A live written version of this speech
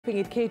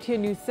happening at KTN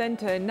News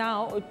Center.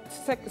 Now,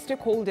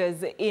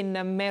 stakeholders in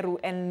Meru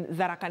and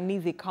Tharaka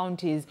Nithi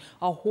counties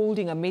are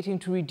holding a meeting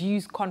to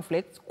reduce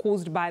conflicts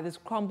caused by the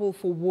scramble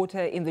for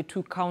water in the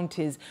two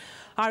counties.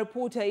 Our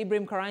reporter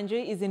Ibrahim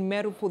Karanja is in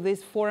Meru for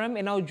this forum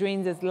and now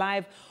joins us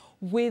live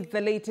with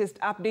the latest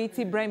updates.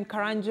 Ibrahim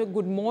Karanja,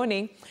 good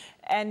morning.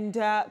 And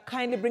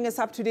kindly bring us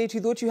up to date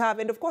with what you have.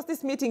 And of course,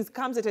 this meeting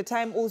comes at a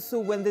time also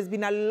when there's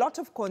been a lot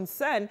of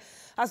concern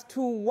as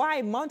to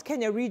why Mount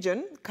Kenya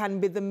region can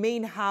be the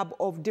main hub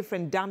of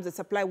different dams that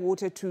supply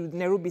water to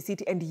Nairobi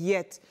city, and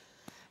yet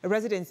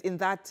residents in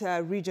that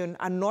region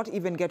are not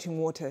even getting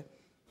water.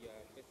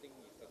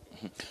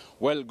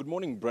 Well, good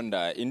morning,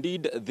 Brenda.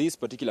 Indeed, this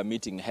particular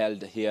meeting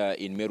held here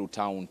in Meru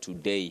town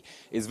today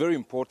is very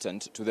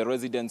important to the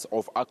residents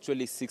of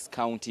actually 6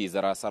 counties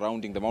that are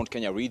surrounding the Mount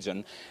Kenya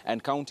region,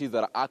 and counties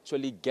that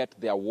actually get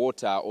their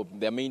water, or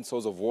their main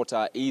source of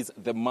water is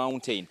the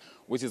mountain,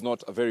 which is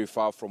not very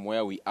far from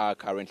where we are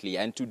currently.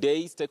 And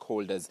today,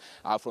 stakeholders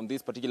from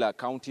these particular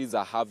counties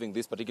are having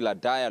this particular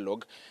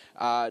dialogue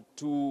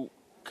to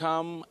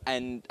come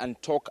and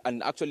talk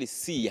and actually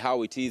see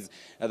how it is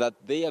that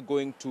they are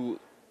going to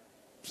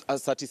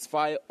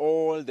satisfy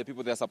all the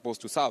people they're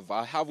supposed to serve.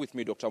 I have with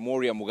me Dr.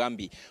 Moria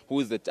Mugambi, who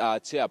is the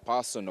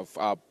chairperson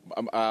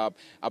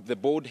of the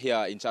board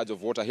here in charge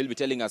of water. He'll be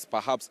telling us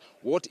perhaps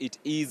what it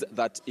is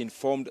that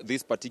informed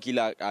this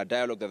particular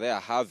dialogue that they are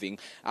having.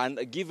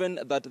 And given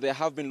that there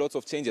have been lots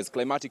of changes,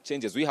 climatic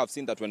changes, we have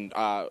seen that when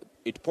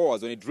it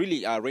pours, when it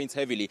really rains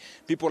heavily,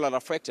 people are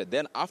affected.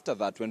 Then after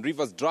that, when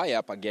rivers dry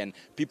up again,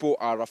 people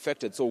are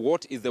affected. So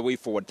what is the way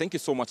forward? Thank you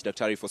so much,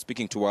 Dr. for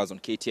speaking to us on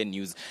KTN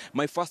News.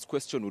 My first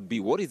question would be,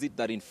 what is it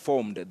that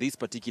informed this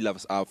particular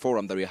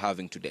forum that we're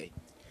having today?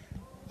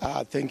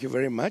 Thank you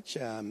very much.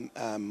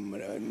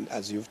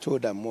 As you've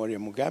told, I'm Moria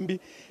Mugambi,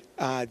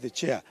 the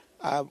chair.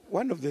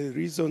 One of the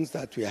reasons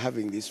that we're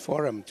having this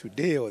forum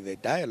today, or the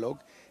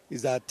dialogue,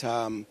 is that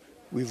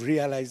we've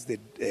realized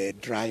the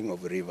drying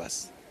of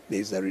rivers.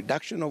 There's a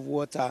reduction of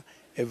water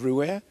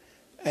everywhere,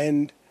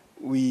 and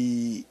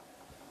we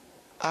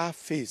are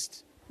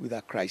faced with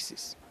a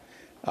crisis.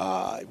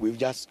 We've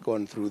just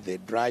gone through the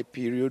dry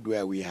period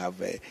where we have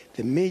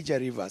the major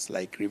rivers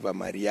like River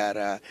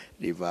Mariara,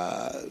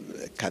 River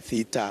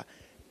Kathita,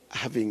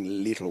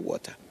 having little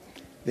water.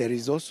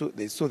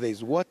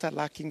 There's water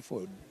lacking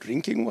for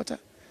drinking water,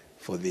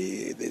 for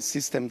the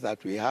systems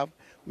that we have.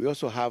 We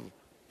also have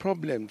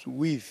problems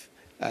with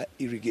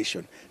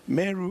irrigation.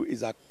 Meru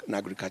is an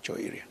agricultural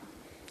area,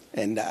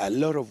 and a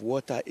lot of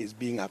water is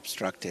being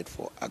abstracted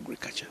for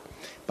agriculture.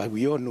 But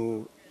we all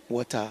know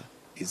water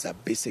is a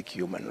basic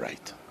human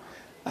right,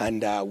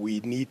 and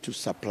we need to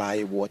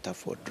supply water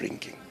for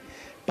drinking.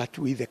 But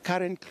with the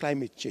current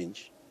climate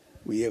change,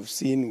 we have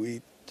seen,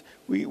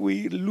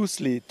 we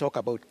loosely talk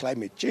about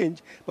climate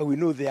change, but we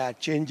know there are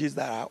changes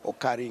that are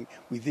occurring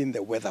within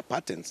the weather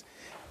patterns.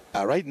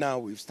 Right now,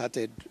 we've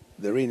started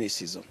the rainy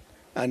season,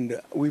 and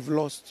we've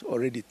lost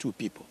already 2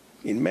 people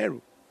in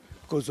Meru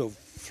because of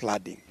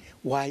flooding.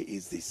 Why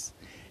is this?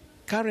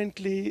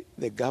 Currently,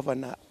 the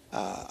governor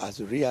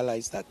has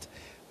realized that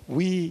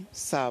we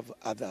serve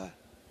other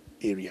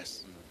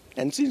areas,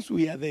 and since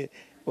we are the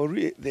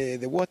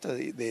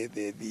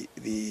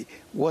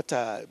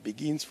water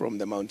begins from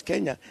the Mount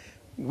Kenya,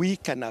 we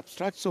can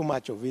abstract so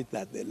much of it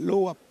that the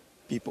lower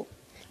people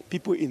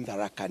in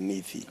Tharaka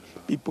Nithi,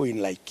 people in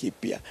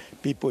Laikipia,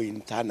 people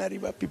in Tana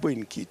River, people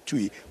in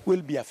Kitui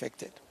will be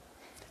affected.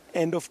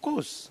 And of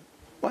course,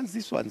 once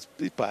these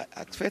people are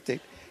affected,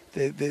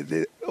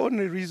 the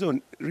only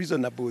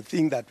reasonable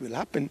thing that will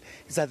happen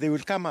is that they will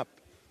come up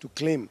to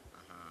claim.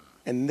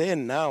 And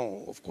then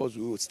now, of course,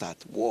 we will start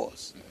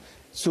wars.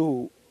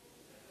 So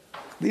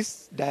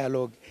this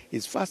dialogue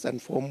is first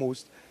and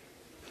foremost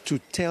to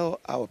tell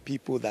our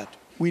people that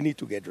we need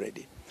to get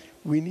ready.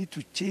 We need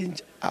to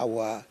change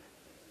our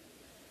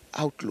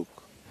outlook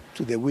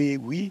to the way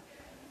we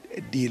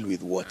deal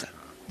with water,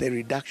 the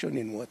reduction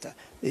in water,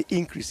 the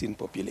increase in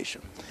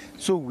population.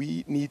 So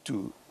we need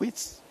to,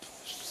 it's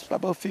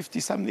about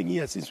 50-something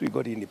years since we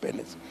got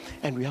independence,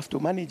 and we have to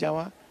manage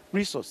our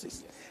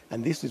resources.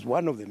 And this is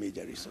one of the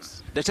major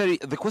resources. Dr.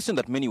 The question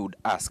that many would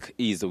ask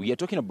is, we are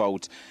talking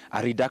about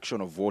a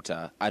reduction of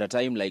water at a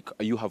time, like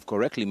you have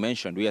correctly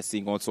mentioned, we are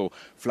seeing also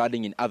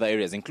flooding in other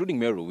areas, including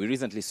Meru. We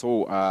recently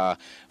saw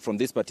from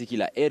this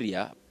particular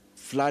area,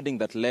 flooding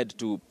that led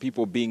to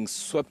people being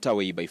swept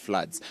away by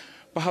floods.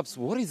 Perhaps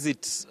what is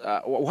it,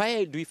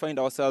 why do we find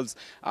ourselves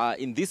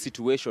in this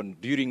situation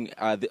during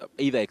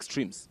either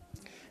extremes?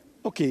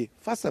 Okay,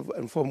 first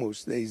and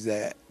foremost, there's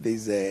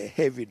a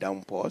heavy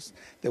downpours.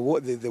 The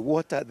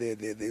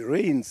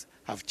rains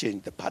have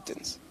changed the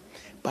patterns,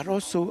 but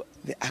also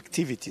the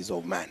activities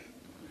of man.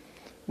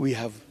 We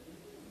have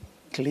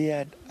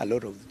cleared a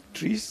lot of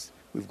trees,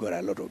 we've got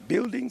a lot of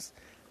buildings,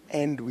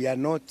 and we are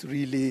not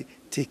really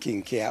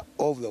taking care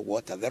of the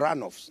water, the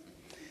runoffs.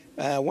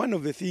 One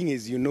of the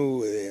things is,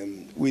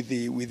 with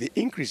the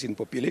increase in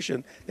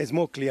population, there's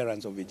more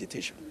clearance of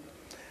vegetation.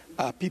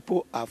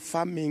 People are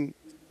farming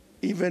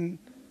even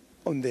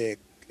on the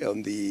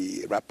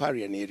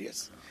riparian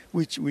areas.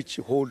 which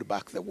hold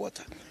back the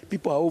water.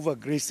 People are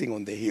overgrazing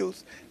on the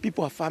hills.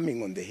 People are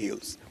farming on the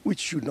hills, which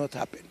should not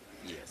happen.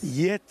 Yes.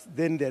 Yet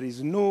then there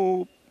is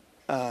no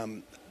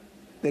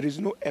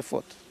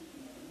effort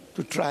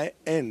to try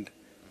and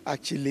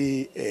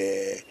actually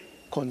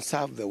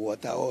conserve the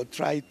water or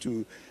try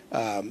to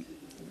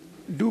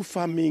do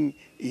farming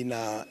in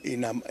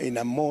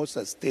a more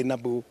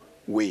sustainable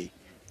way,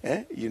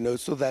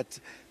 so that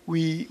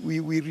we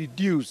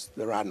reduce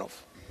the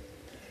runoff.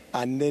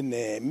 And then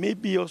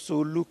maybe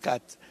also look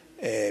at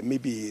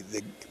maybe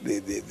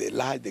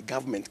the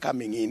government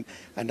coming in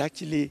and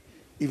actually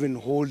even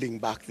holding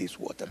back this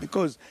water,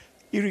 because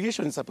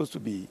irrigation is supposed to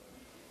be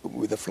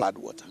with the flood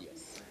water.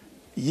 Yes.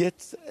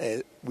 Yet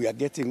we are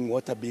getting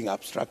water being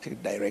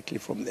abstracted directly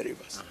from the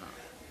rivers.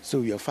 So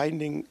we are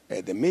finding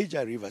the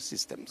major river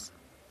systems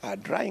are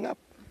drying up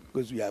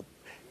because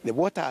the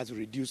water has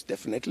reduced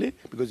definitely,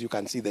 because you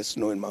can see the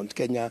snow in Mount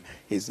Kenya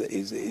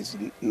is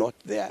not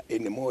there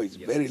anymore. It's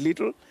very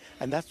little,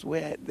 and that's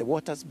where the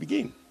waters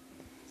begin.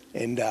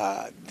 And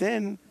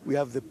then we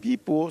have the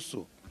people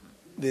also,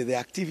 the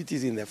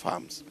activities in the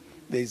farms.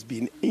 There's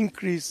been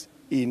increase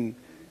in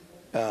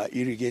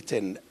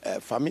irrigated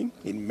farming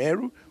in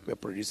Meru. We're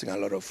producing a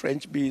lot of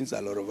French beans,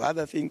 a lot of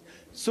other things.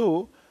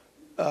 So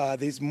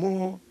there's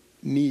more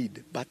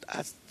need, but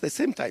at the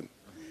same time,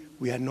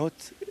 we are not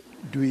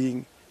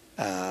doing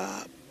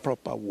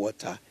proper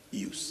water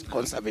use,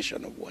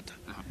 conservation of water.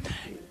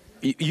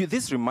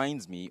 This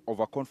reminds me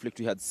of a conflict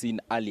we had seen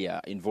earlier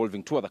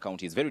involving two other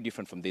counties, very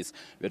different from this.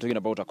 We're talking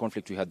about a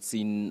conflict we had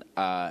seen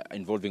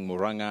involving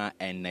Murang'a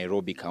and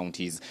Nairobi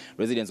counties.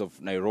 Residents of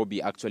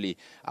Nairobi actually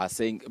are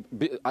saying,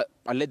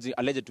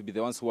 alleged to be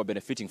the ones who are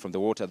benefiting from the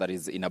water that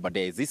is in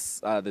Aberdare. Is this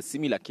the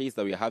similar case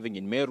that we are having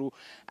in Meru?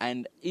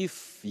 And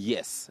if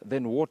yes,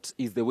 then what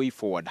is the way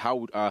forward?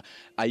 How are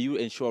you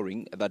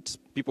ensuring that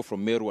people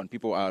from Meru and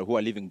people who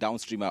are living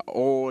downstream are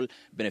all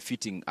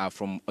benefiting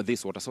from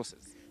these water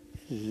sources?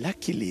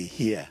 Luckily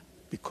here,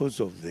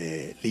 because of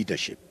the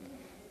leadership,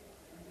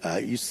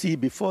 you see,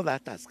 before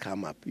that has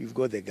come up, you've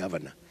got the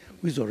governor,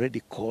 who's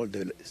already called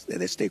the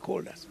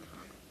stakeholders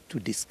to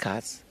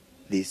discuss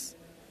this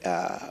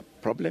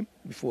problem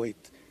before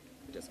it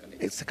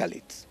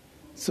escalates.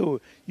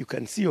 So you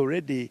can see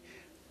already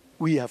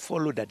we have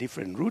followed a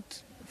different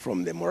route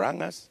from the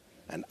Morangas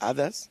and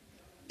others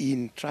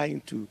in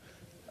trying to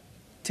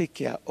take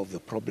care of the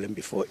problem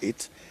before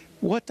it.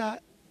 Water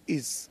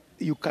is...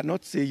 You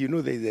cannot say,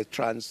 there's a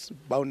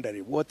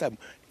transboundary water.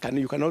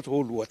 You cannot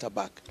hold water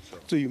back. Sure.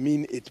 So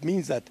it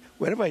means that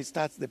wherever it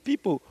starts, the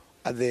people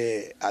at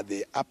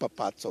the upper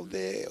parts of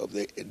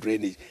the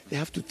drainage, they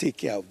have to take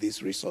care of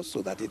this resource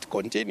so that it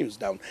continues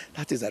down.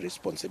 That is a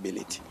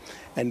responsibility.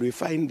 And we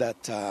find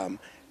that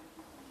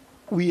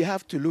we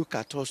have to look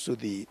at also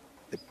the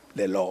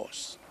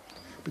laws.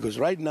 Because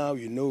right now,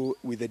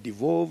 with the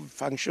devolved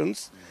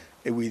functions,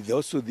 with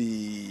also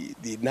the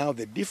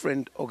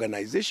different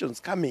organizations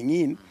coming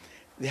in,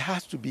 there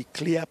has to be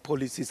clear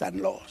policies and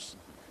laws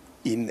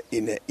in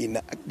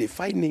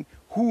defining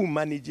who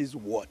manages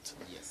what.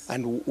 Yes.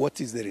 And what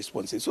is the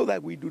responsibility, so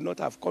that we do not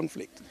have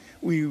conflict.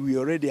 We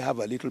already have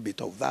a little bit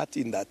of that,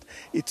 in that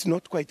it's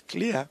not quite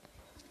clear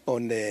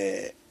on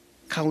the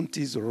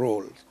county's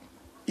role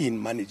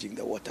in managing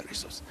the water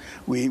resource.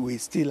 We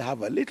still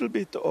have a little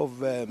bit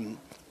of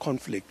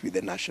conflict with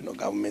the national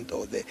government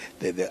or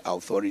the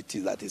authority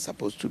that is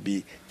supposed to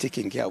be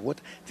taking care of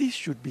water. This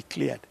should be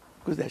cleared,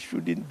 because there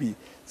shouldn't be,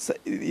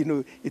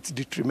 it's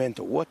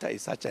detrimental. Water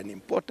is such an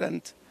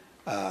important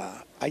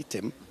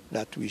item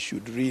that we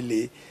should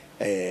really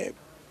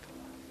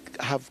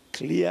have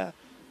clear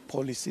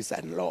policies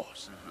and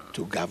laws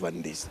to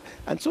govern this,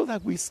 and so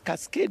that we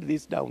cascade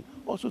this down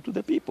also to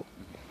the people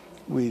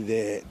with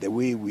the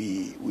way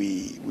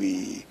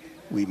we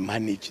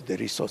manage the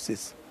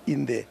resources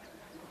in the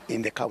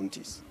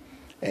counties.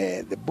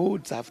 The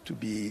boards have to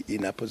be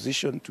in a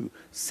position to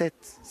set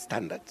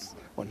standards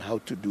on how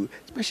to do,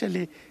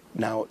 especially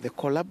now the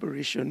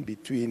collaboration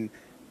between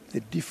the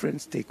different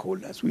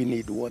stakeholders. We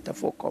need water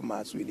for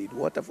commerce, we need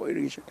water for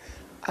irrigation,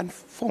 and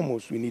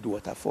foremost, we need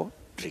water for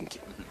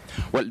drinking.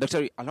 Well,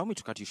 Dr. allow me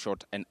to cut you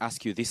short and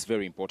ask you this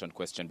very important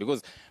question,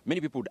 because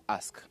many people would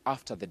ask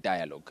after the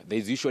dialogue.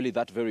 There's usually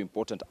that very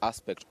important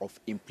aspect of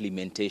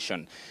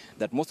implementation,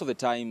 that most of the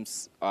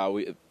times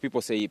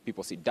people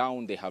sit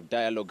down, they have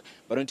dialogue,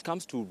 but when it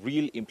comes to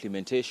real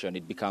implementation,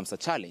 it becomes a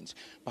challenge.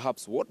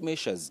 Perhaps what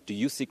measures do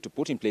you seek to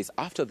put in place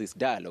after this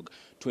dialogue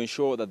to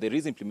ensure that there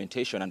is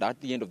implementation, and at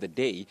the end of the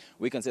day,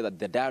 we can say that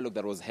the dialogue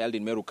that was held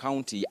in Meru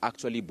County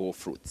actually bore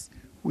fruits?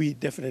 We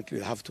definitely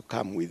have to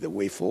come with a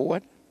way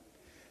forward.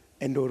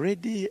 And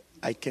already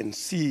I can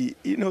see,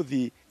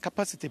 the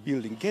capacity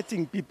building,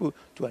 getting people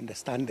to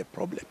understand the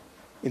problem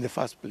in the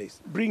first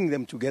place, bring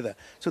them together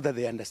so that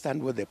they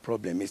understand what the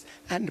problem is.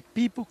 And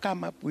people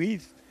come up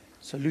with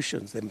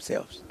solutions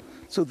themselves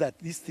so that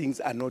these things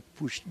are not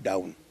pushed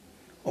down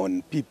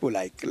on people,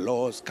 like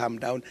laws come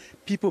down.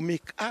 People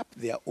make up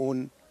their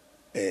own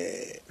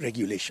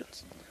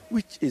regulations,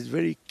 which is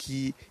very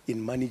key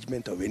in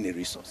management of any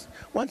resource.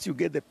 Once you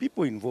get the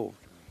people involved,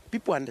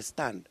 people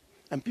understand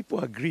and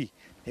people agree,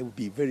 they will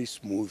be very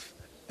smooth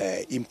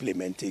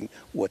implementing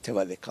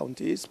whatever the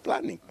county is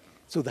planning.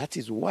 So that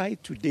is why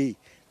today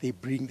they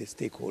bring the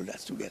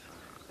stakeholders together.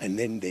 And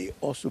then they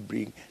also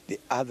bring the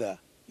other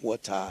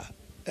water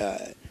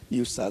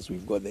users.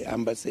 We've got the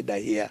ambassador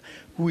here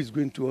who is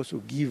going to also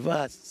give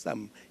us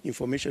some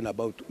information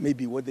about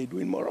maybe what they do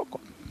in Morocco.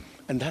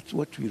 And that's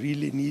what we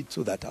really need,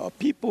 so that our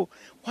people,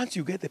 once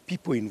you get the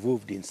people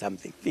involved in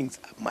something, things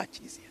are much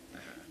easier.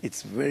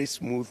 It's very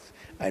smooth,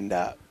 and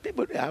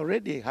people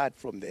already heard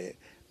from the,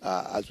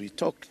 as we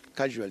talk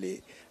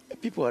casually,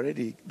 people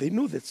already, they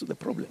know that's the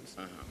problems.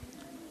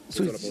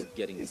 So it's all about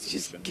getting the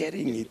solution. Just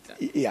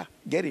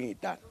getting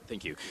it done.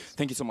 Thank you.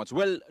 Thank you so much.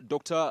 Well,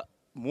 Dr.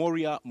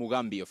 Moria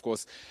Mugambi, of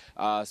course,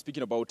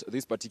 speaking about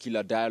this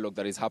particular dialogue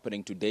that is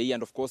happening today,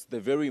 and of course the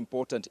very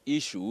important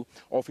issue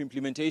of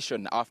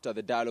implementation after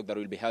the dialogue that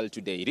will be held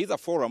today. It is a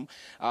forum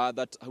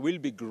that will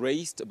be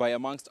graced by,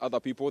 amongst other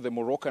people, the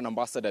Moroccan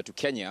ambassador to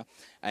Kenya,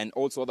 and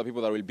also other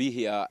people that will be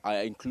here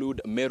include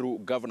Meru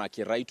Governor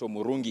Kiraito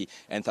Murungi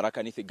and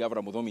Tharaka Nithi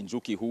Governor Muthomi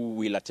Njuki, who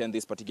will attend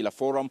this particular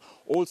forum.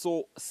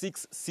 Also,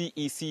 6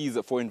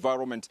 CECs for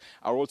environment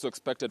are also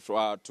expected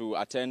to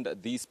attend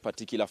this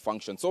particular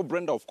function. So,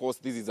 Brenda, of course,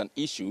 this is an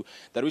issue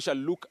that we shall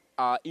look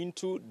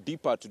into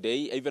deeper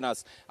today, even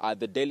as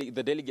the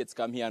delegates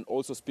come here and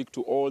also speak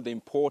to all the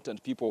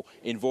important people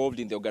involved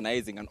in the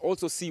organizing, and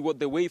also see what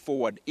the way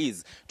forward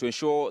is to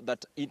ensure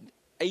that in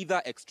either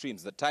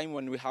extremes, the time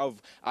when we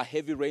have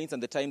heavy rains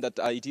and the time that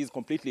it is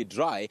completely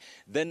dry,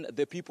 then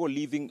the people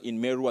living in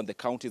Meru and the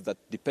counties that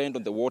depend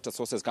on the water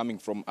sources coming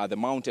from the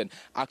mountain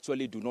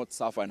actually do not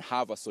suffer and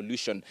have a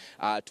solution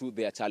to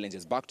their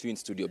challenges. Back to you in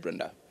studio,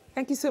 Brenda.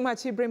 Thank you so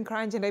much, Ibrahim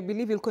Karanj, and I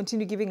believe you'll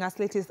continue giving us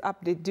latest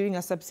update during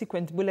our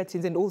subsequent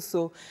bulletins, and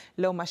also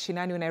Leo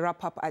Mashinani when I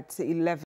wrap up at 11.